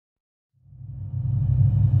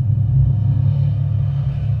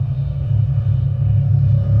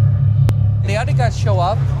other guys show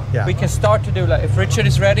up, we can start to do like, if Richard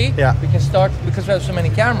is ready, we can start, because we have so many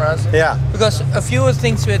cameras. Because a few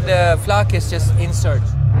things with Flak is just insert.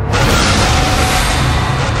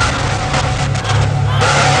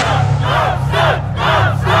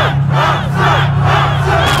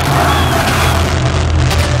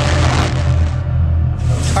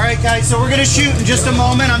 All right, guys, so we're gonna shoot in just a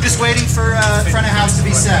moment. I'm just waiting for front of house to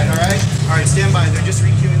be set, all right? All right, stand by. They're just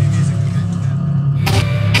recuing the music.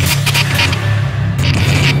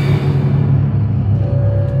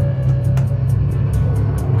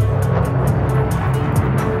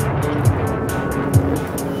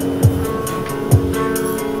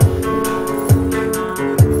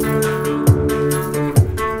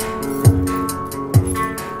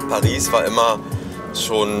 Paris war immer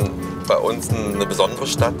schon bei uns eine besondere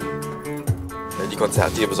Stadt. Die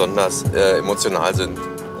Konzerte hier besonders emotional sind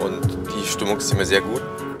und die Stimmung ist immer sehr gut.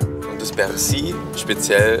 Und das Bercy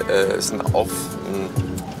speziell ist ein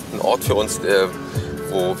Ort für uns,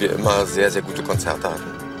 wo wir immer sehr, sehr gute Konzerte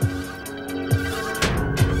hatten.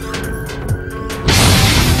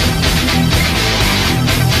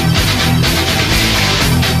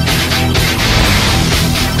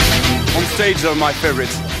 On stage are my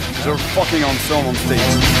favorites. They're fucking awesome on stage.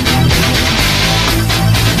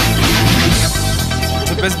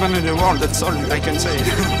 The best band in the world, that's all I can say.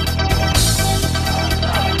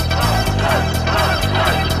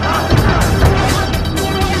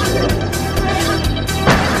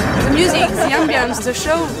 The music, the ambience, the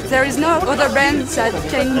show, there is no other band that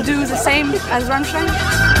can do the same as Rammstein.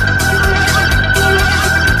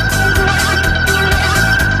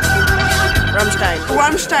 Rammstein.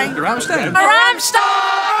 Rammstein. Rammstein. Rammstein!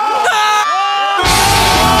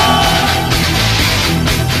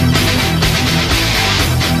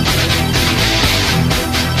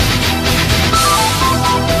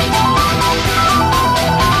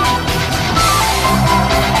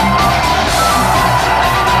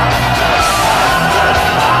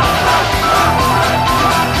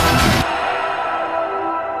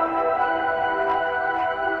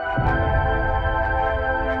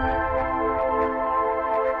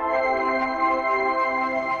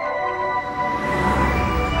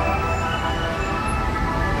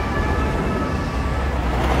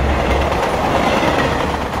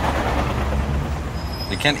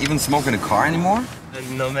 You can't even smoke in a car anymore?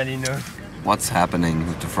 Normally, no. What's happening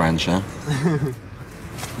with the French, huh?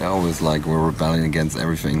 They're always like, we're rebelling against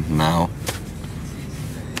everything. Now,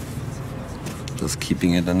 just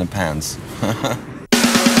keeping it in the pants.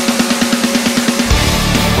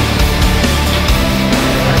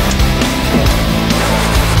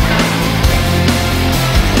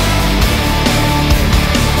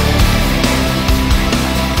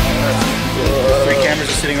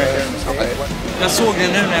 Sitting right there. Okay. Jag såg det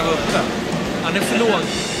nu när jag var uppe. Han är för låg.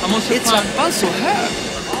 Han måste trappan så hög.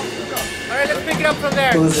 All right, let's pick it up from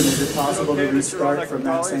there. Is it possible to restart from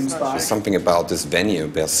that same spot? There's something about this venue,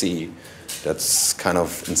 Bercy, that's kind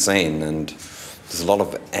of insane, and there's a lot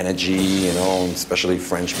of energy, you know, and especially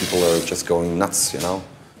French people are just going nuts, you know.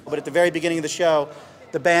 But at the very beginning of the show,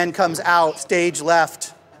 the band comes out, stage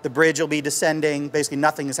left. The bridge will be descending. Basically,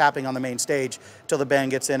 nothing is happening on the main stage till the band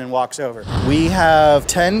gets in and walks over. We have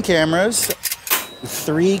 10 cameras,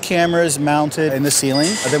 3 cameras mounted in the ceiling.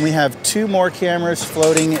 Then we have 2 more cameras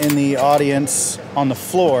floating in the audience on the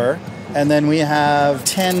floor. And then we have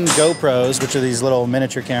 10 GoPros, which are these little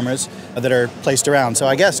miniature cameras that are placed around. So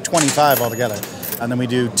I guess 25 altogether. And then we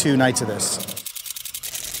do 2 nights of this.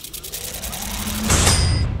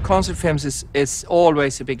 Concert films is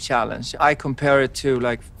always a big challenge. I compare it to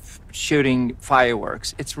like shooting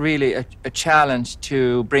fireworks. It's really a challenge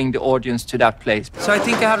to bring the audience to that place. So I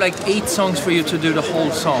think I have like 8 songs for you to do the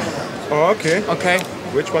whole song. Oh, okay. Okay.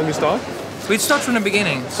 Which one we start? We start from the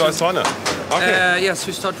beginning. So Sonne. Okay. Yes,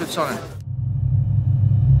 we start with Sonne.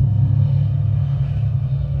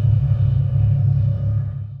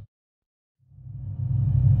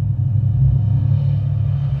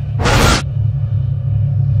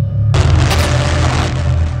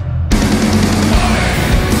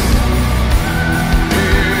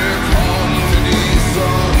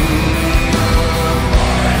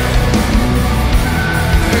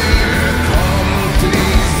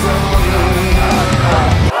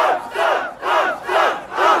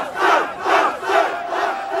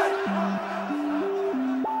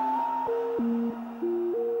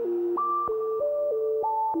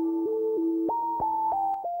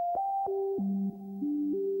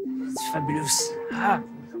 It's fabulous.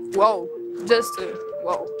 Wow, just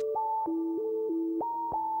wow.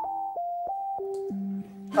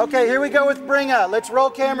 Okay, here we go with Bringa. Let's roll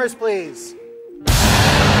cameras, please.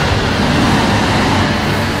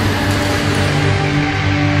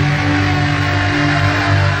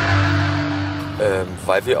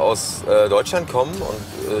 Weil wir aus Deutschland kommen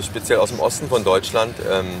und speziell aus dem Osten von Deutschland,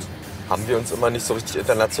 haben wir uns immer nicht so richtig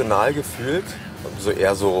international gefühlt, so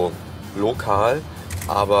eher so lokal.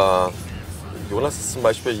 Aber Jonas ist zum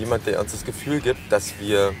Beispiel jemand, der uns das Gefühl gibt, dass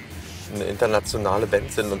wir eine internationale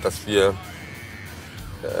Band sind und dass wir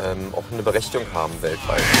auch eine Berechtigung haben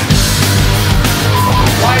weltweit.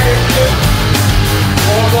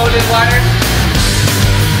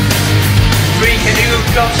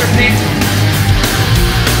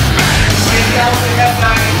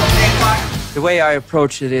 The way I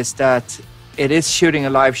approach it is that it is shooting a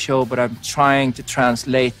live show, but I'm trying to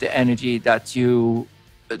translate the energy that you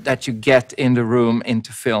get in the room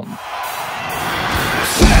into film.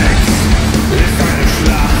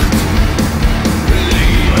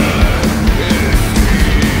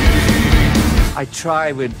 I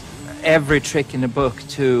try with every trick in the book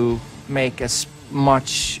to make as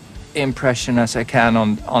much impression as I can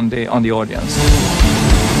on the audience.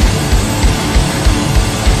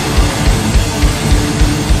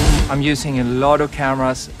 I'm using a lot of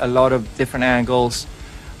cameras, a lot of different angles,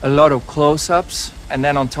 a lot of close-ups, and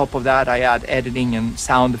then on top of that I add editing and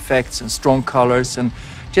sound effects and strong colors, and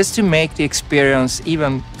just to make the experience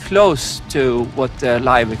even close to what the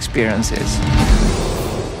live experience is.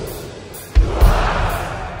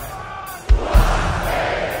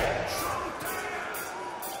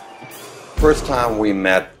 First time we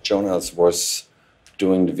met, Jonas was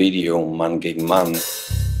doing the video Mann gegen Mann.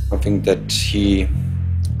 I think that he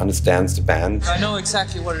understands the band. I know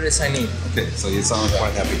exactly what it is I need. Okay, so you sound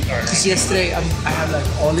quite happy. Because yesterday I had like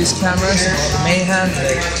all these cameras and all the mayhem,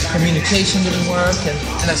 the communication didn't work,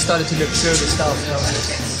 and I started to look through the stuff.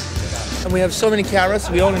 And we have so many cameras,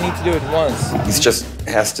 we only need to do it once. He just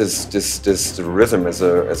has this rhythm as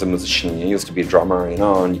a musician. He used to be a drummer, you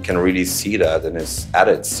know, and you can really see that in his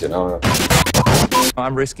edits, you know.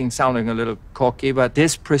 I'm risking sounding a little cocky, but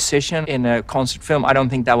this precision in a concert film, I don't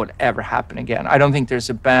think that would ever happen again. I don't think there's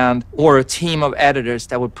a band or a team of editors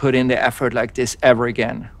that would put in the effort like this ever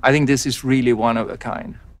again. I think this is really one of a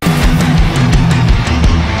kind.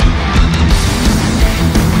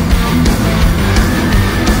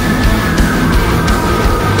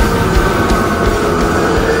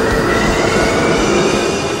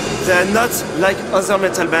 They're not like other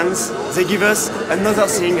metal bands. They give us another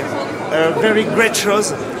thing. Very great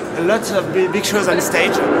shows, a lot of big shows on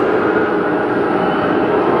stage.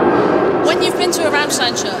 When you've been to a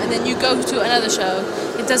Rammstein show and then you go to another show,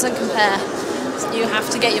 it doesn't compare. You have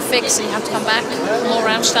to get your fix and you have to come back. More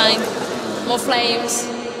Rammstein, more flames.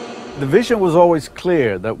 The vision was always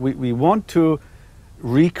clear that we want to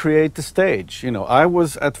recreate the stage. You know, I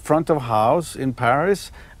was at front of house in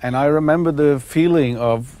Paris and I remember the feeling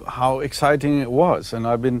of how exciting it was, and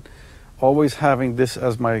I've been always having this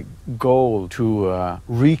as my goal to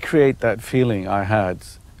recreate that feeling I had.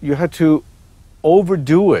 You had to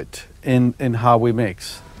overdo it in how we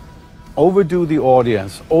mix. Overdo the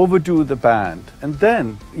audience, overdo the band. And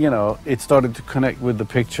then, you know, it started to connect with the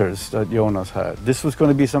pictures that Jonas had. This was going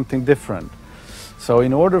to be something different. So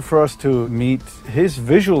in order for us to meet his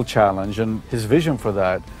visual challenge and his vision for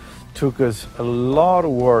that, took us a lot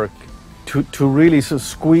of work to really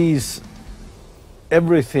squeeze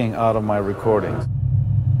everything out of my recordings.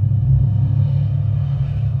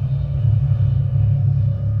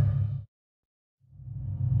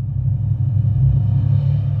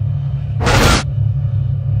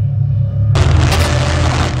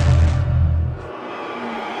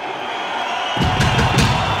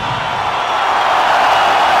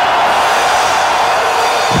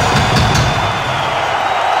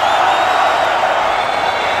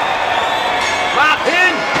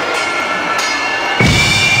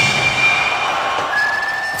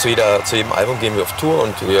 Zu jedem Album gehen wir auf Tour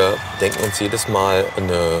und wir denken uns jedes Mal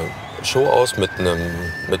eine Show aus mit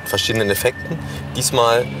verschiedenen Effekten.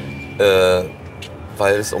 Diesmal,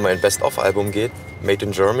 weil es um ein Best-of-Album geht, Made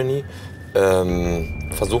in Germany,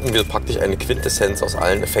 versuchen wir praktisch eine Quintessenz aus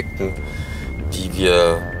allen Effekten, die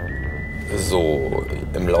wir so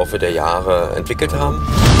im Laufe der Jahre entwickelt haben.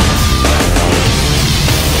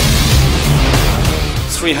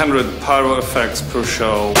 300 pyro effects per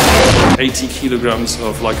show, 80 kilograms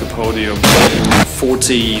of lycopodium,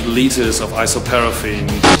 40 liters of isoparaffin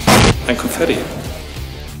and confetti.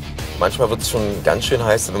 Manchmal wird es schon ganz schön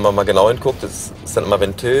heiß, wenn man mal genau hinguckt, das ist dann immer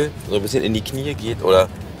Ventil, so ein bisschen in die Knie geht oder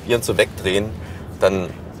wir uns so wegdrehen, dann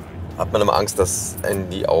hat man immer Angst, dass einen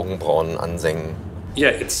die Augenbrauen ansengen.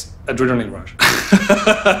 Yeah, it's adrenaline rush.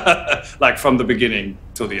 Like from the beginning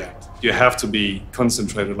to the end. You have to be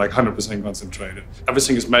concentrated, like 100% concentrated.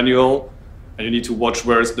 Everything is manual, and you need to watch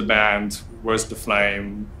where's the band, where's the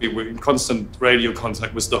flame. We're in constant radio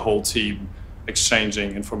contact with the whole team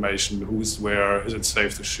exchanging information, who's where, is it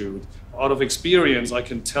safe to shoot. Out of experience, I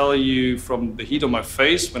can tell you from the heat on my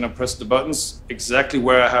face when I press the buttons exactly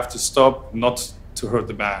where I have to stop not to hurt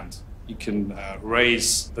the band. You can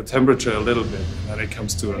raise the temperature a little bit, and then it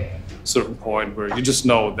comes to a certain point where you just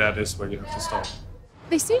know that is where you have to stop.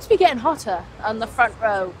 They seem to be getting hotter on the front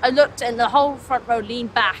row. I looked and the whole front row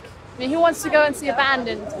leaned back. I mean, who wants to go and see a band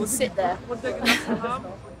and sit there?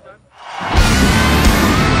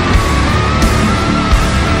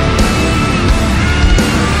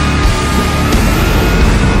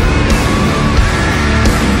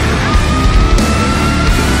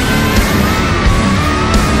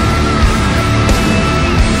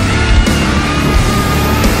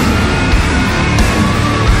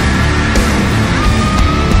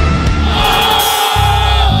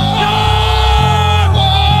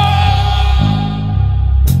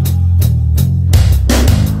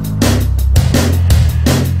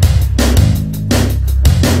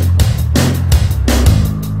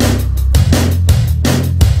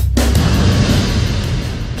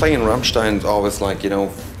 Playing Rammstein is always like, you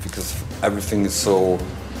know, because everything is so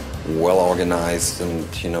well organized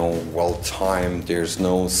and, you know, well timed, there's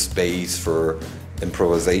no space for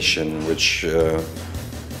improvisation, which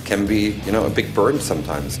can be, you know, a big burden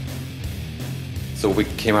sometimes. So we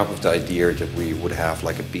came up with the idea that we would have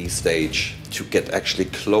like a B stage to get actually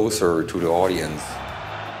closer to the audience.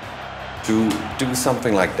 To do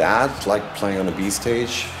something like that, like playing on a B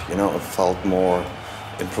stage, you know, it felt more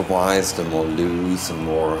improvised and more loose and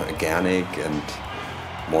more organic and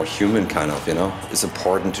more human kind of, you know. It's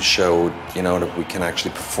important to show, you know, that we can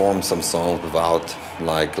actually perform some songs without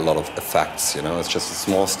like a lot of effects, you know. It's just a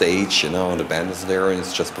small stage, you know, and the band is there and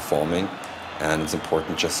it's just performing. And it's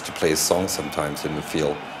important just to play a song sometimes and we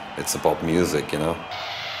feel it's about music, you know.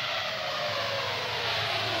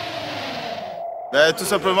 Tout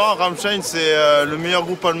simplement, Rammstein, c'est le meilleur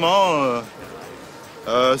groupe allemand.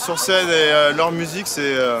 Sur scène et leur musique,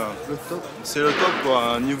 c'est le top,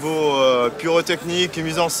 quoi. Niveau pyrotechnique et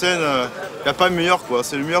mise en scène, il n'y a pas meilleur, quoi.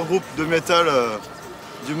 C'est le meilleur groupe de métal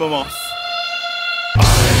du moment.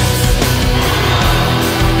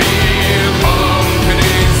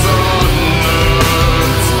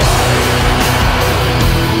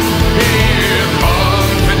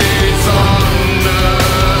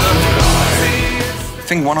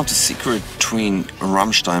 I think one of the secret between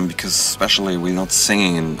Rammstein, because especially we're not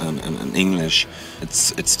singing in English,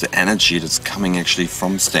 it's the energy that's coming actually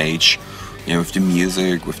from stage, you know, with the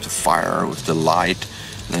music, with the fire, with the light,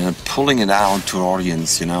 and pulling it out to the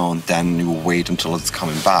audience, you know, and then you wait until it's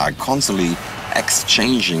coming back, constantly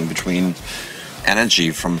exchanging between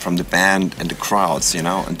energy from the band and the crowds, you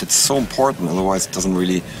know, and it's so important, otherwise it doesn't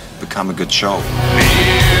really become a good show.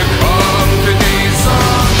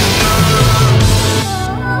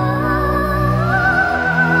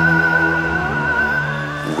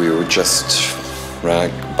 We were just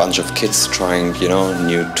like a bunch of kids trying, you know,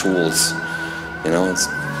 new tools. You know,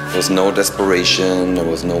 there was no desperation, there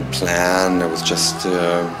was no plan, there was just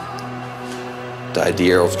the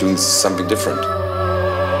idea of doing something different.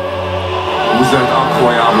 Vous êtes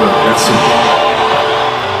incroyable, merci.